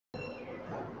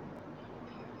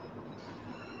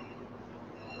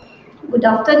Good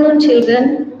afternoon,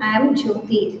 children. I am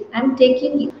Jyothi. I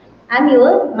am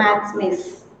your maths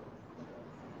miss.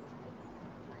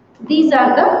 These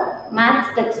are the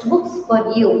maths textbooks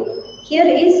for you. Here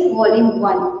is volume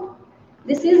 1.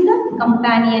 This is the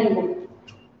companion book.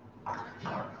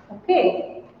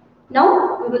 Okay.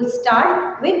 Now we will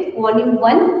start with volume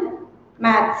 1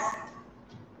 maths.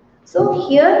 So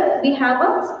here we have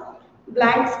a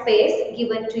blank space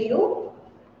given to you.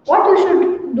 What you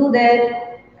should do there?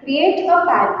 Create a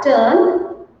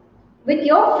pattern with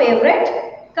your favorite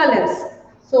colors.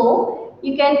 So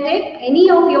you can take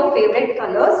any of your favorite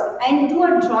colors and do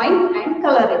a drawing and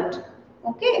color it.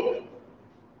 Okay.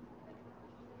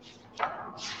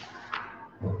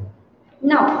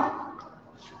 Now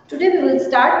today we will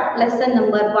start lesson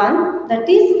number 1, that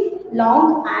is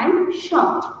long and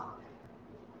short.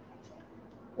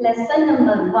 Lesson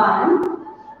number 1,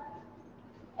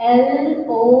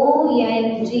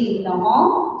 L-O-N-G,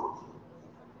 long,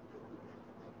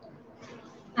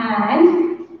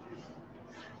 and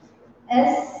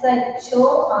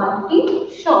S-H-O-R-T,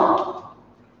 short.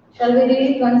 Shall we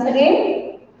read it once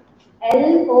again?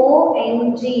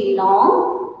 L-O-N-G,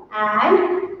 long,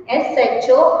 and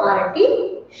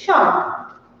S-H-O-R-T,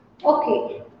 short.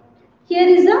 Okay. Here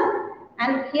is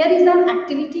an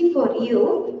activity for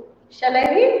you. Shall I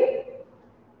read?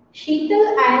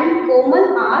 Sheetal and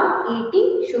Komal are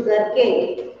eating sugar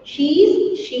cane. She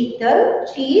is Sheetal,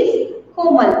 she is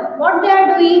Komal. What they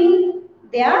are doing?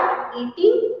 They are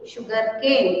eating sugar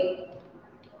cane.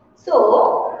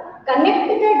 So, connect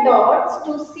the dots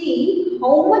to see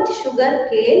how much sugar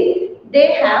cane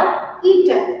they have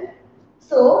eaten.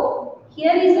 So,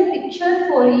 here is a picture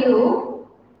for you.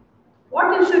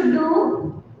 What you should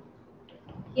do?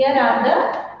 Here are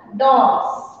the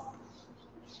dots.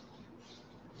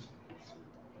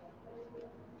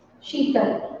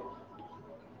 Sheetal.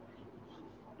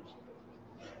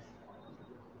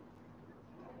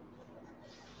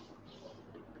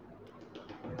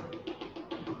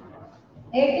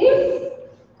 It is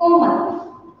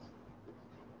Komal.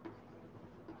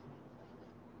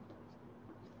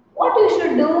 What you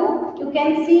should do? You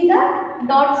can see the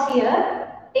dots here.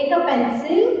 Take a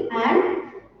pencil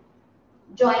and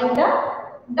join the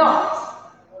dots.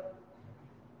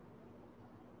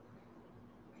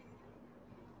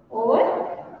 Over.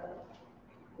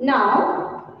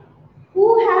 Now,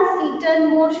 who has eaten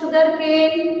more sugar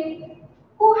cane?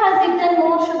 Who has eaten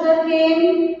more sugar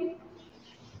cane?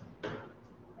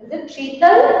 Is it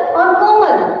Sheetal or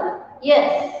Komal?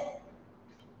 Yes.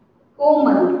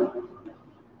 Komal.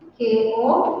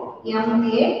 Komal.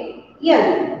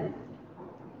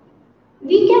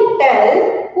 We can tell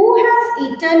who has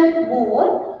eaten more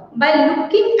by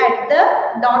looking at the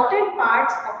dotted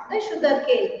parts of the sugar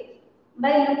cane.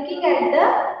 By looking at the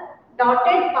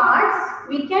dotted parts,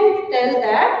 we can tell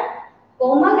that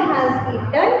Komal has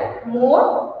eaten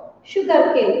more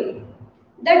sugar cane.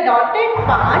 The dotted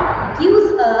part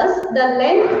gives us the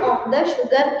length of the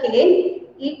sugar cane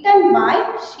eaten by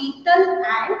Sheetal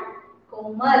and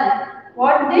Komal.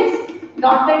 What this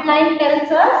dotted line tells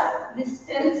us? This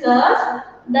tells us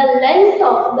the length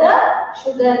of the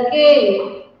sugar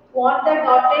cane. What the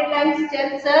dotted line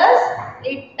tells us?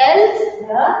 It tells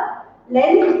the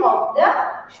length of the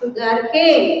sugar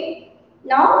cane.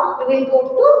 Now we will go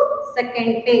to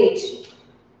second page.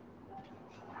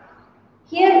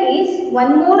 Here is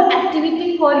one more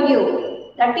activity for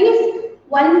you, that is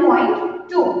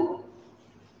 1.2.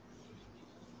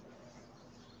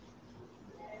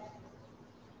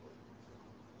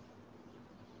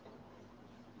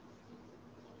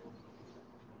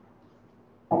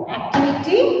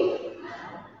 Activity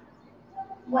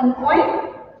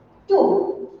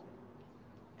 1.2.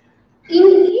 In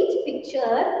each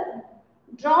picture,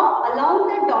 draw along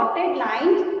the dotted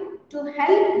lines to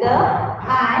help the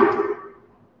ant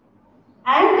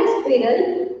and the squirrel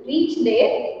reach their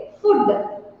food.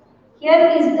 Here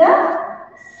is the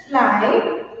slide.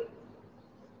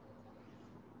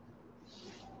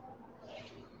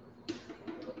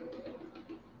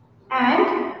 And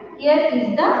here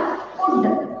is the food.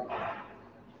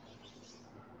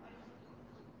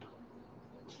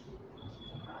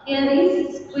 Here is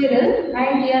squirrel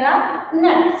and here are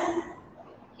nuts.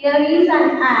 Here is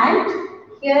an ant.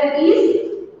 Here is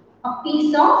a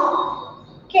piece of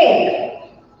cake.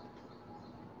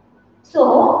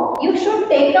 So you should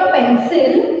take a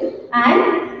pencil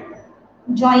and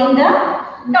join the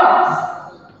dots.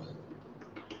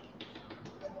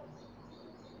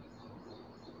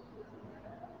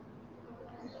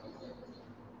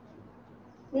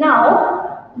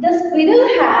 Now the squirrel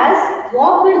has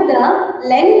walked the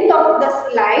length of the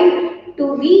slide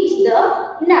to reach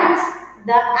the nuts.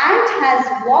 the ant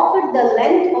has walked the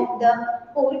length of the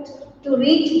foot to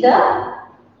reach the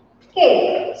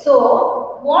cake.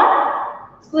 So,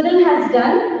 what squirrel has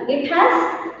done? It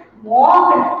has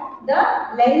walked the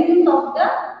length of the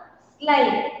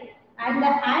slide, and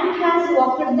the ant has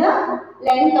walked the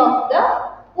length of the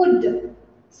wood.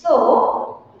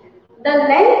 So, the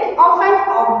length of an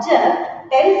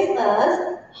object tells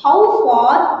us how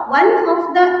far one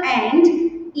of the ends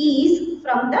is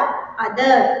from the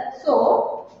other.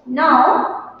 So,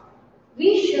 now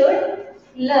we should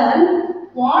learn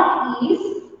what is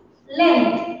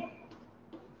length.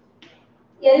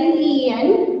 Length.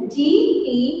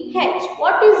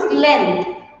 What is length?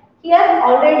 Here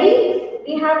already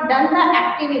we have done the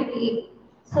activity.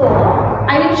 So,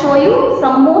 I will show you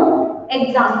some more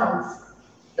examples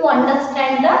to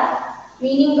understand the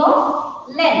meaning of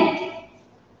length.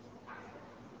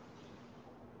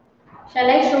 Shall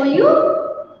I show you?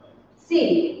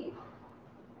 See,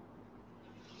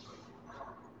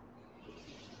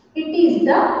 it is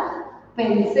the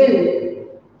pencil.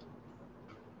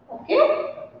 Okay?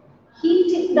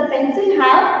 The pencil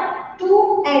have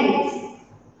two ends.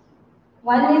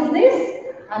 One is this,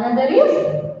 another is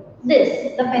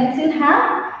this. The pencil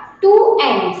have two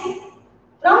ends.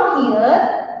 From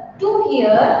here to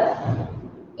here,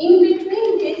 in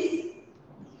between this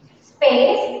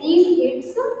space is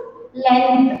its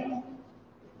length.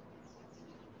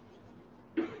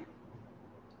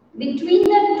 Between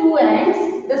the two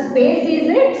ends, the space is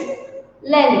its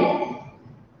length.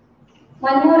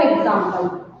 One more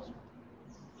example.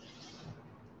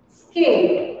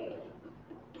 Scale.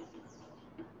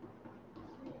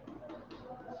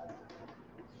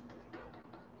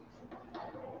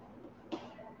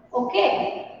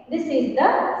 Okay, this is the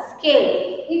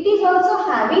scale. It is also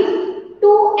having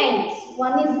two ends.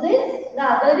 One is this, the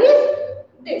other is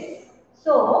this.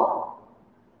 So,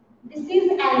 this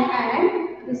is an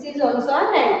end, this is also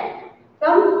an end.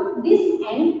 From this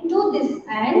end to this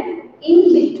end,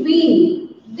 in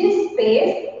between this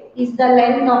space is the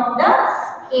length of the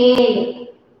scale.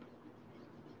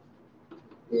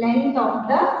 Length of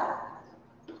the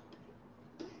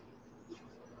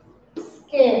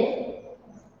scale.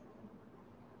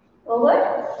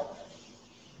 Over.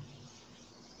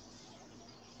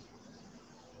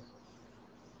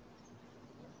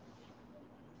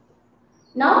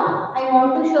 Now, I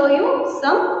want to show you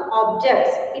some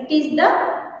objects. It is the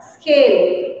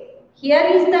scale. Here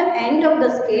is the end of the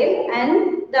scale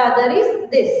and the other is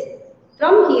this.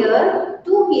 From here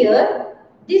to here,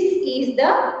 this is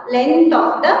the length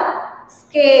of the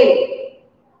scale.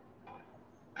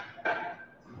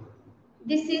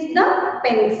 This is the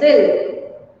pencil.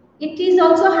 It is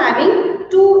also having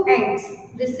two ends.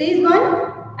 This is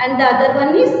one and the other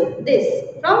one is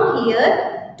this. From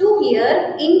here to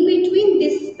here, in between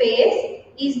this space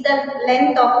is the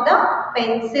length of the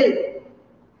pencil.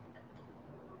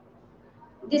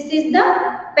 This is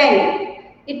the pen.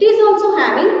 It is also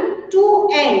having two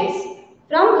ends.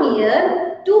 From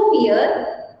here to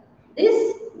here,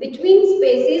 this between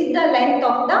space is the length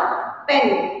of the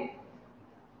pen.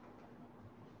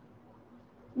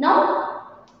 Now,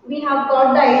 we have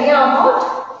got the idea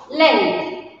about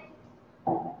length.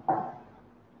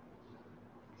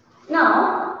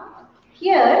 Now,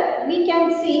 here we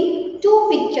can see two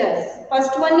pictures.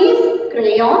 First one is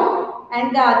crayon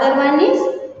and the other one is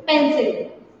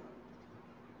pencil.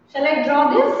 Shall I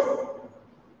draw this?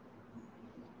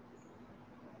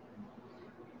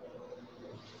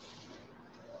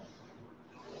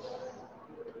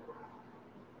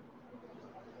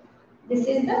 This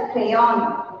is the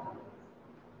crayon.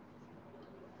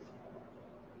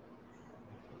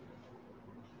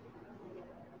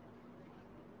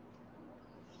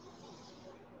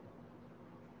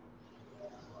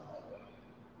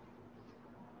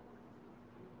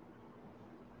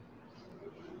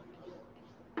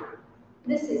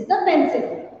 This is the pencil.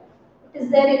 It is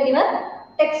there in your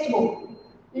textbook.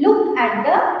 Look at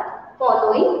the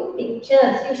following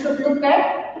pictures. You should look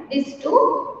at these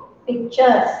two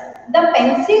pictures. The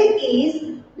pencil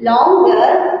is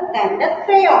longer than the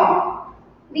crayon.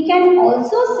 We can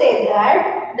also say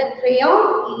that the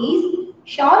crayon is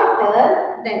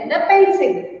shorter than the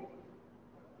pencil.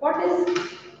 What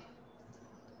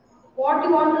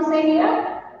you want to say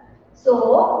here?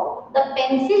 So, the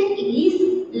pencil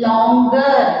is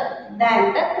longer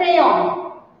than the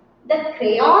crayon. The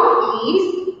crayon is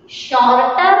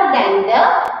shorter than the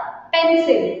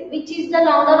pencil. Which is the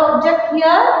longer object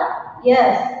here?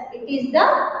 Yes, it is the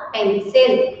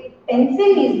pencil.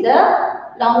 Pencil is the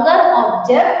longer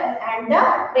object and the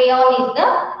crayon is the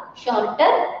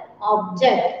shorter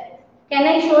object. Can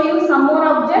I show you some more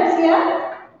objects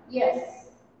here? Yes.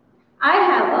 I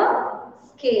have a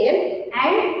scale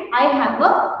and I have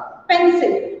a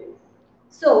pencil.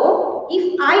 So,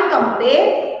 if I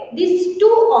compare these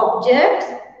two objects,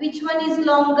 which one is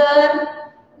longer?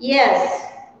 Yes,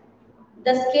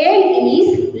 the scale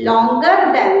is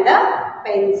longer than the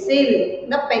pencil.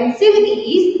 The pencil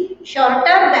is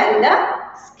shorter than the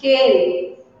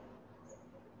scale.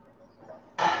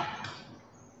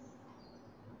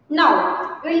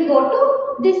 Now, we will go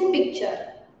to this picture.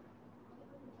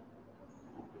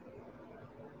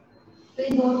 We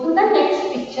will go to the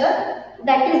next picture,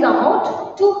 that is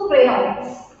about two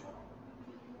crayons.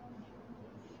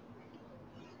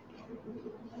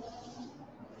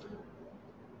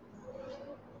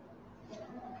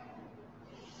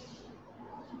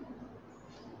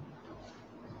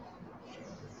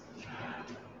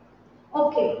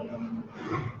 Okay,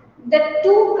 the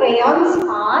two crayons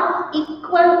are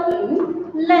equal in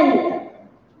length.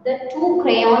 The two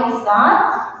crayons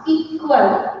are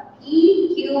equal.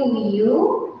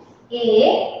 EQUAL.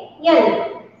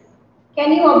 Can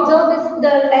you observe this,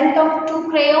 the length of two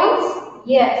crayons?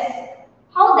 Yes.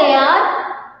 How they are?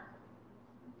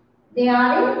 They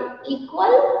are in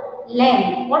equal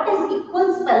length. What is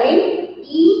equal spelling?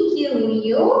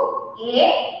 EQUAL.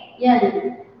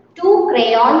 Two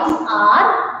crayons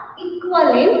are equal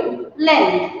in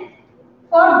length.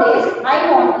 For this,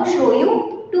 I want to show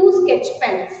you two sketch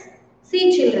pens.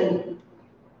 See children.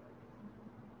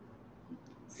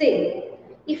 See,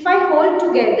 if I hold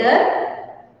together,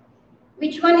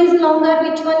 which one is longer,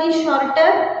 which one is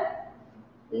shorter?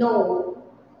 No,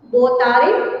 both are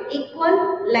in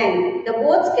equal length. The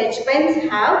both sketch pens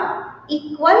have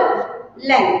equal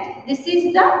length. This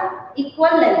is the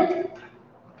equal length.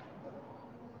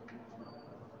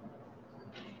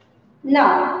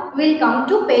 Now, we'll come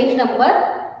to page number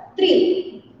 3.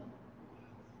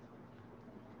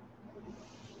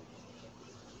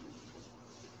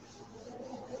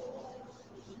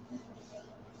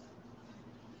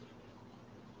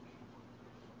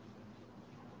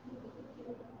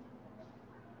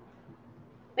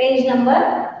 Page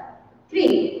number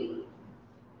 3.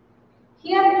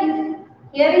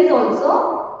 Here is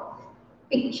also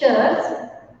pictures.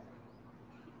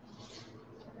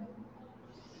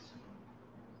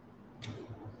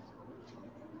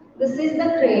 This is the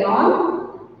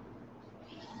crayon.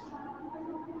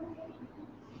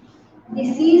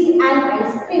 This is an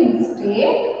ice cream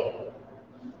stick.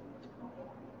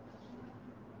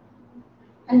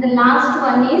 And the last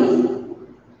one is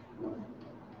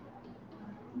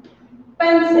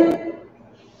pencil.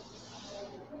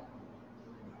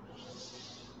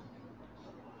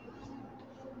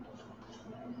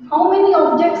 How many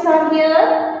objects are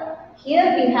here?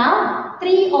 Here we have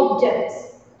 3 objects.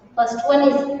 First one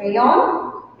is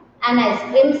crayon, an ice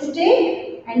cream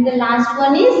stick, and the last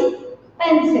one is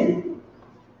pencil.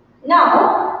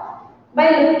 Now, by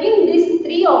looking these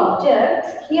 3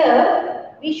 objects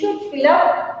here, we should fill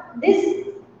up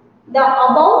the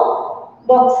above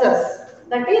boxes.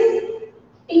 That is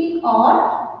tick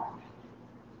or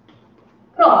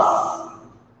cross.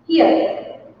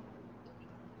 Here,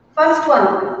 first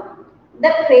one,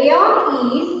 the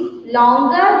crayon is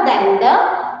longer than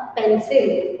the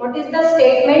pencil. What is the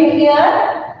statement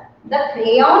here? The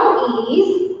crayon is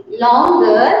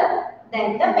longer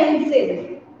than the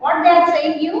pencil. What they are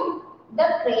saying you?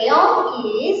 The crayon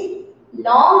is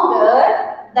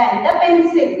longer than the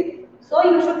pencil. So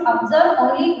you should observe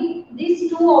only these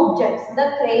 2 objects.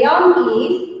 The crayon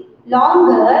is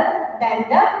longer than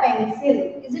the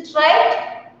pencil. Is it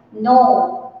right?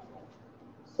 No.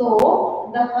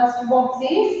 So the first box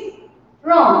is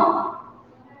wrong.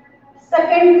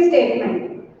 Second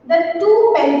statement. The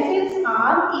 2 pencils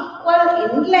are equal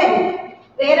in length.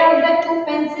 Where are the 2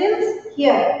 pencils?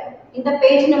 Here. In the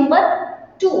page number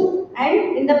 2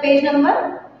 and in the page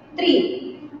number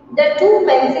 3. The 2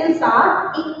 pencils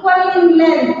are equal in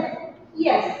length.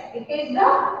 Yes, it is the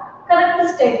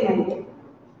correct statement.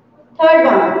 Third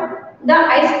one. The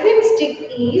ice cream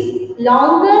stick is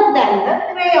longer than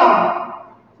the crayon.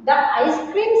 The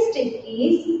ice cream stick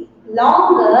is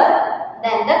longer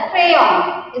than the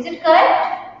crayon. Is it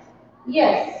correct?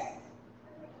 Yes.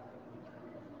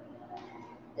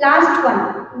 Last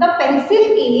one. The pencil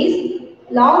is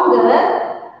longer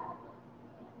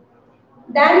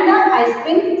than the ice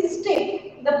cream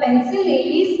stick. The pencil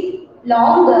is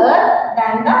longer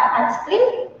than the ice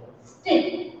cream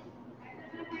stick.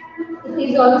 It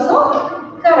is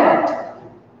also correct.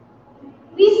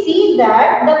 We see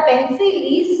that the pencil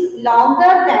is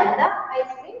longer than the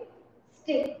ice cream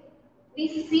stick. We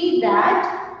see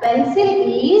that pencil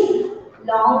is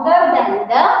longer than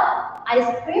the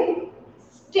ice cream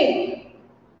stick.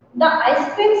 The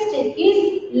ice cream stick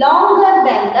is longer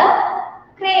than the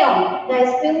crayon. The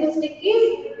ice cream stick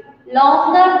is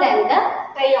longer than the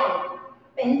crayon.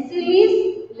 Pencil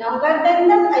is longer than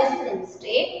the ice cream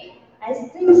stick.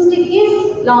 Ice cream stick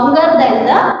is longer than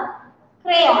the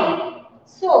crayon.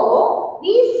 So,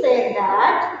 we say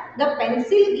that the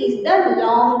pencil is the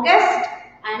longest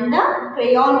and the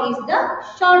crayon is the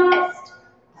shortest.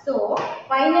 So,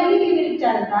 finally we will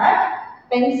tell that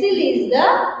pencil is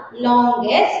the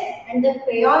longest and the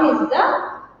crayon is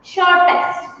the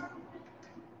shortest.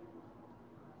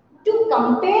 To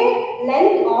compare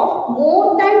length of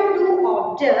more than two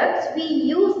objects, we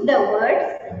use the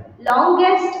words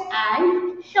longest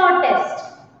and shortest.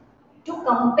 To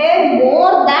compare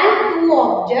more than two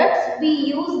objects, we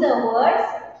use the words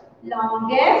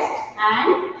longest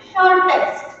and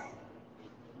shortest.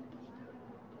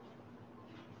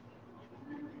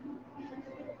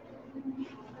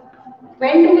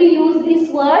 When do we use these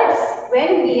words?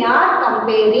 When we are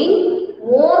comparing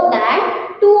more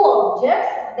than two objects,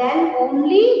 then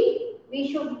only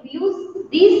we should use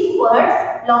these words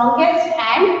longest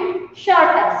and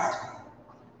shortest.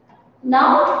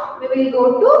 Now we will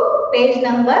go to page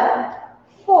number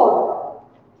 4.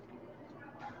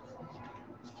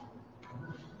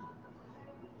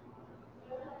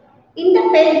 In the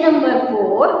page number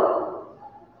 4,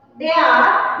 there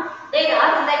are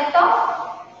set of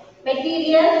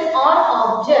materials or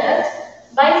objects.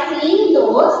 By seeing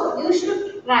those, you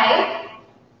should write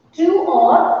true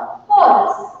or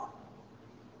false.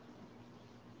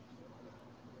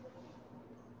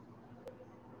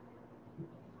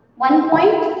 One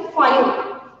point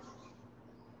five.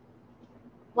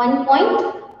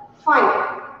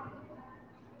 1.5.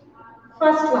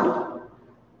 First one.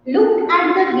 Look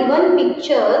at the given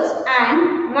pictures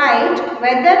and write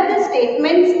whether the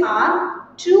statements are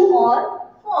true or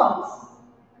false.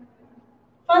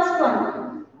 First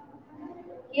one.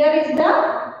 Here is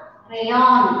the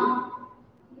rayon,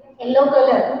 yellow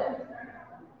color.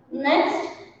 Next,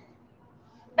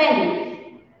 pen.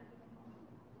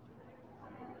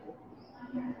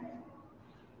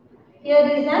 Here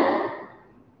is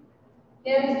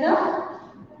the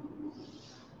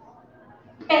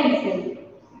pencil.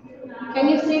 Can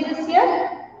you see this here?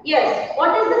 Yes.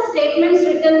 What is the statements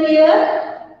written here?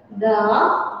 The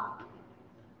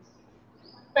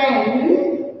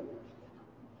pen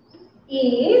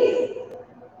is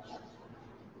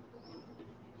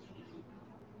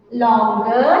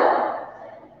longer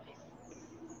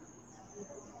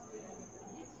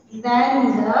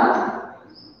than the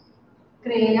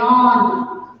crayon.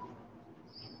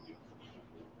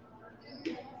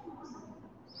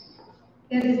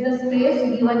 Here is the space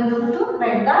given you to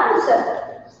write the answer.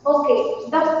 Okay,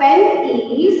 the pen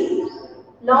is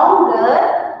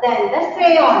longer than the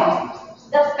crayon.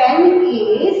 The pen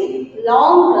is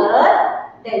longer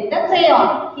than the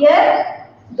crayon. Here,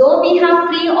 though we have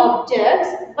three objects,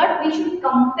 but we should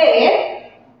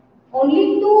compare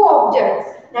only two objects.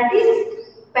 That is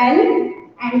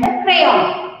pen and the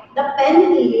crayon. The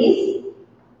pen is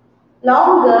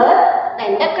longer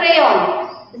than the crayon.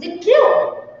 Is it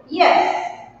true? Yes.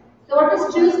 So what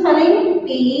is true spelling?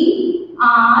 T-R-U-E.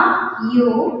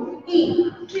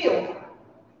 True.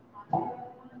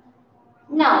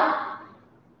 Now,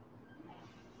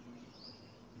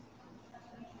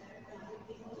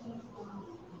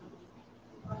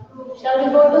 shall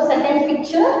we go to second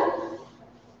picture?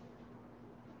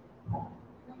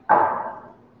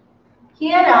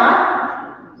 Here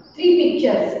are three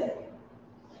pictures.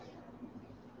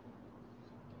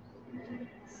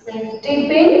 Safety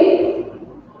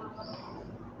pin,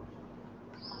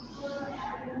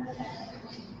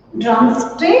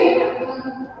 drumstick,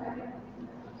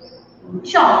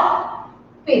 chalk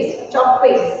paste.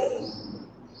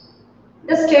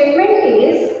 The statement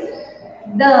is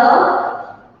the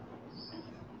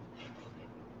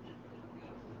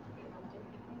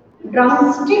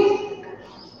drumstick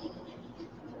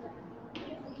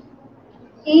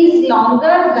is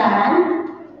longer than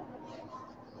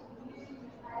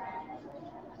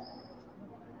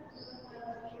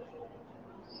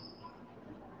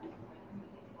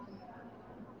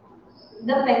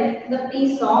the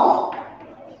piece of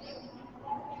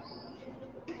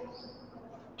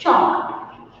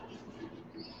chalk.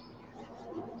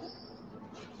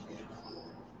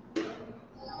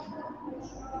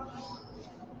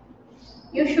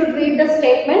 You should read the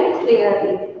statement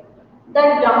clearly.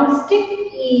 The drumstick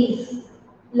is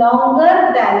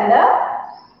longer than the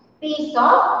piece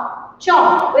of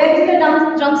chalk. Where is the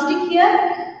drumstick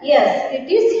here? Yes,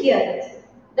 it is here.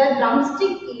 The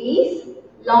drumstick is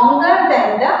longer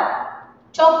than the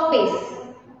chalk piece.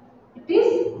 It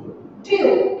is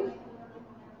true.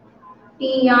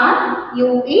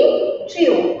 T-R-U-E,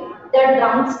 true. The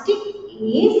drumstick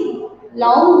is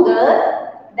longer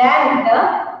than the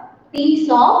piece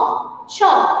of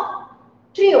chalk.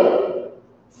 True.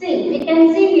 See, we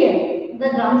can see here the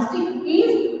drumstick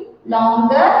is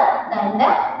longer than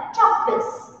the chalk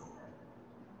piece.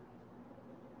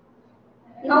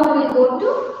 Now we will go to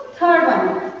third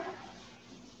one.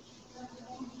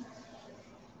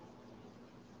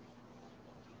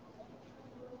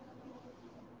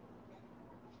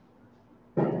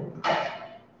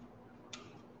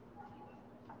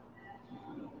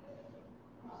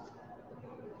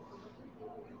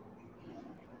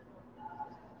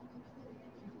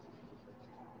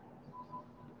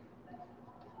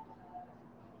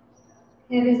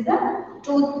 Here is the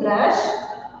toothbrush.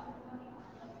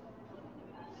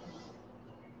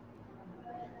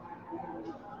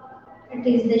 It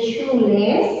is the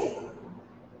shoelace.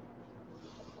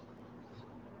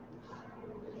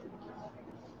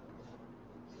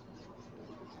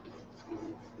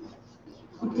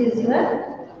 It is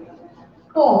the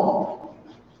comb.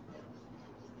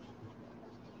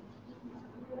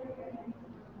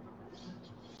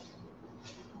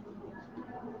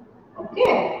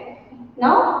 Okay.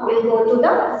 Now we'll go to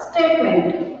the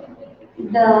statement.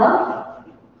 The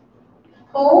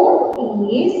comb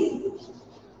is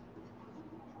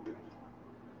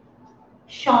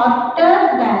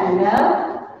shorter than the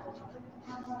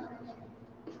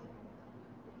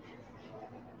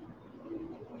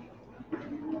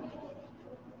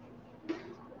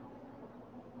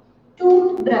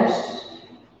toothbrush.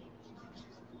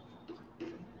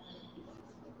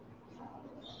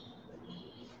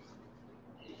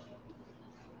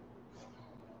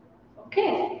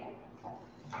 Okay.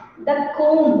 The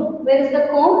comb. Where is the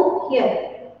comb? Here.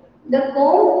 The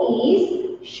comb is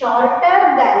shorter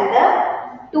than the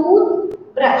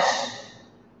toothbrush.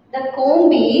 The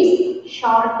comb is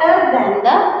shorter than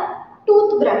the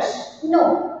toothbrush.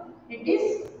 No, it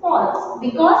is false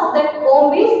because the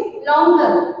comb is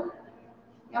longer.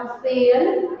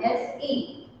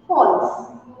 F-A-L-S-E.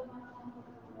 False.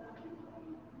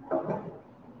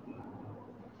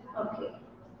 Okay.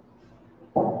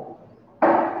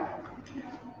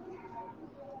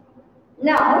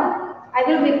 Now, I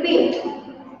will repeat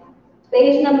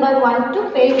page number 1 to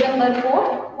page number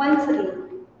 4 once again.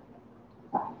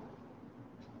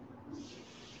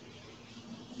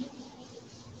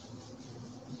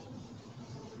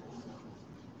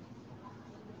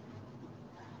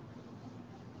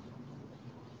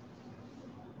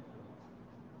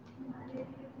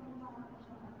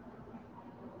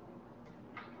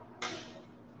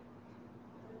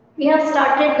 We have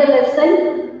started the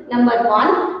lesson number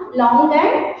 1, long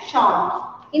and short.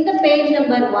 In the page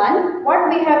number 1, what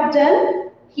we have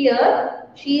done here,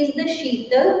 she is the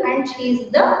Sheetal and she is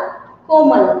the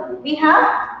Komal. We have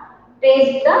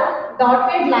traced the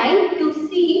dotted line to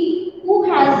see who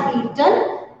has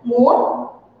eaten more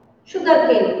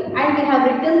sugarcane, and we have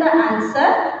written the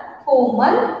answer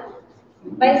Komal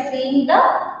by seeing the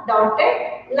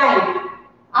dotted line.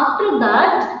 After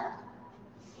that,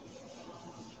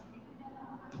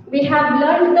 we have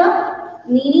learned the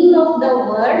meaning of the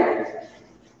word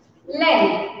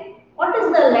length. What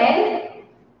is the length?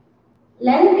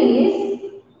 Length is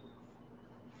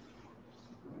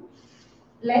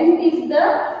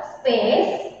the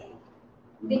space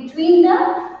between the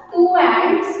two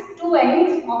ends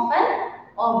of an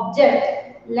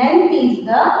object. Length is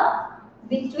the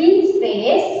between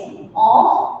space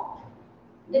of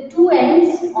the two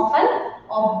ends of an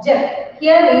object.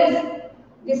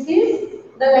 This is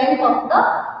the length of the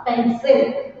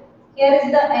pencil. Here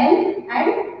is the end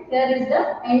and here is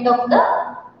the end of the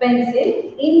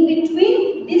pencil. In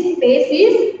between this space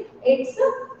is its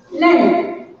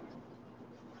length.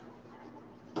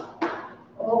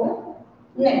 Oh,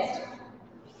 next.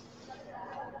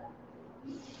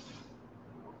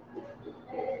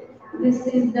 This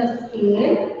is the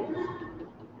scale.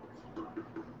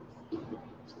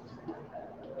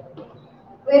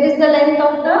 Where is the length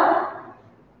of the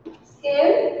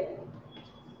scale?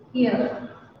 Here.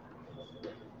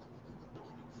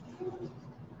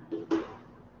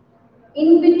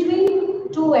 In between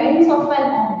two ends of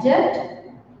an object,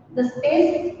 the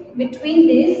space between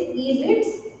this is its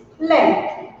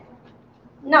length.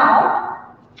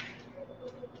 Now,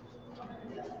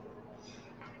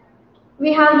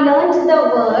 we have learnt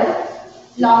the word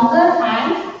longer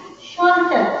and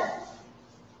shorter.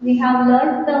 We have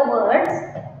learnt the words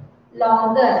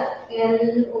longer,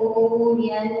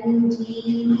 L-O-N-G-E-R,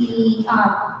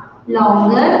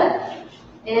 longer,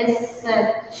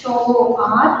 S-H-O-R-T-E-R,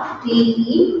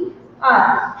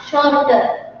 shorter.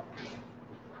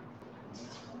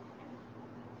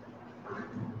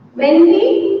 When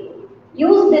we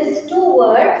use these two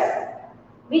words,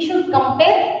 we should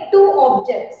compare two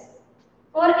objects.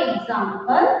 For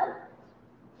example,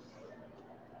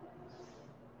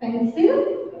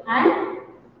 pencil and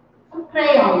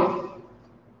crayon.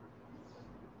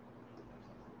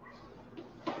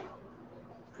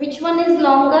 Which one is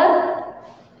longer?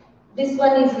 This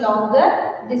one is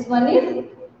longer, this one is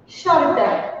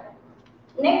shorter.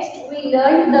 Next, we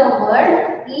learned the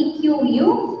word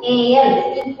equal,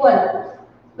 equal.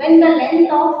 When the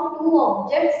length of two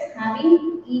objects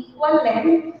having equal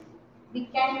length, we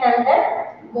can tell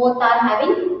that both are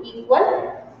having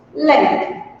equal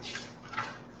length.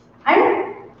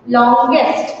 And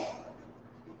longest,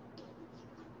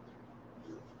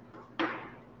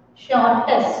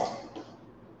 shortest.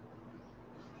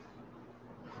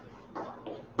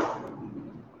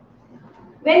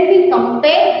 When we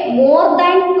compare more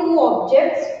than two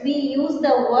objects, we use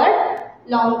the word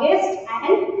longest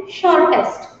and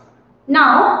shortest.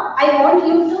 Now, I want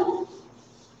you to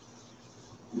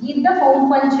give the home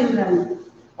fun, children.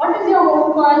 What is your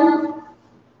home fun?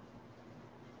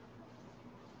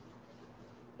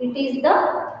 It is the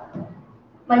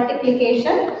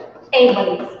multiplication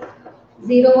table.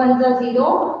 0 ones are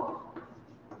 0,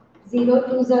 0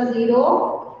 twos are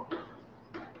 0,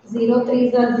 0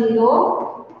 threes are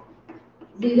 0,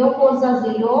 0 fours are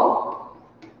 0,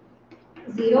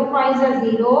 0 fives are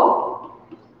 0,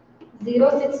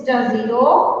 0 sixes are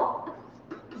 0,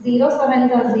 0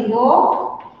 sevens are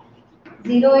 0,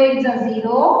 0 eights are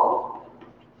 0,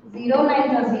 0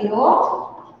 nines are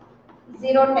 0,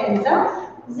 0 tens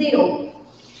are 0.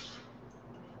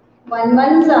 1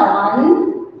 ones are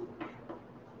 1,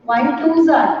 1 twos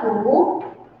are 2,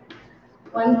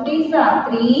 1 threes are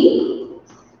 3,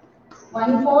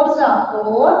 1 fours are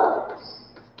 4,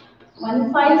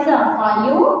 1 fives are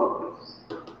 5,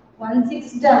 1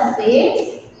 sixes are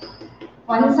 6,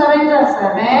 1 sevens are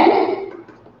 7,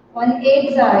 1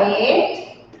 eights are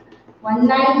 8, 1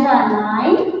 nines are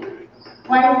 9,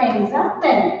 1 tens are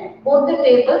 10. Both the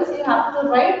tables you have to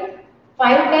write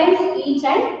 5 times each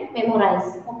and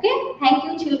memorize. Okay? Thank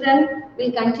you, children.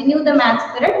 We'll continue the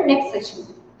maths period next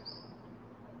session.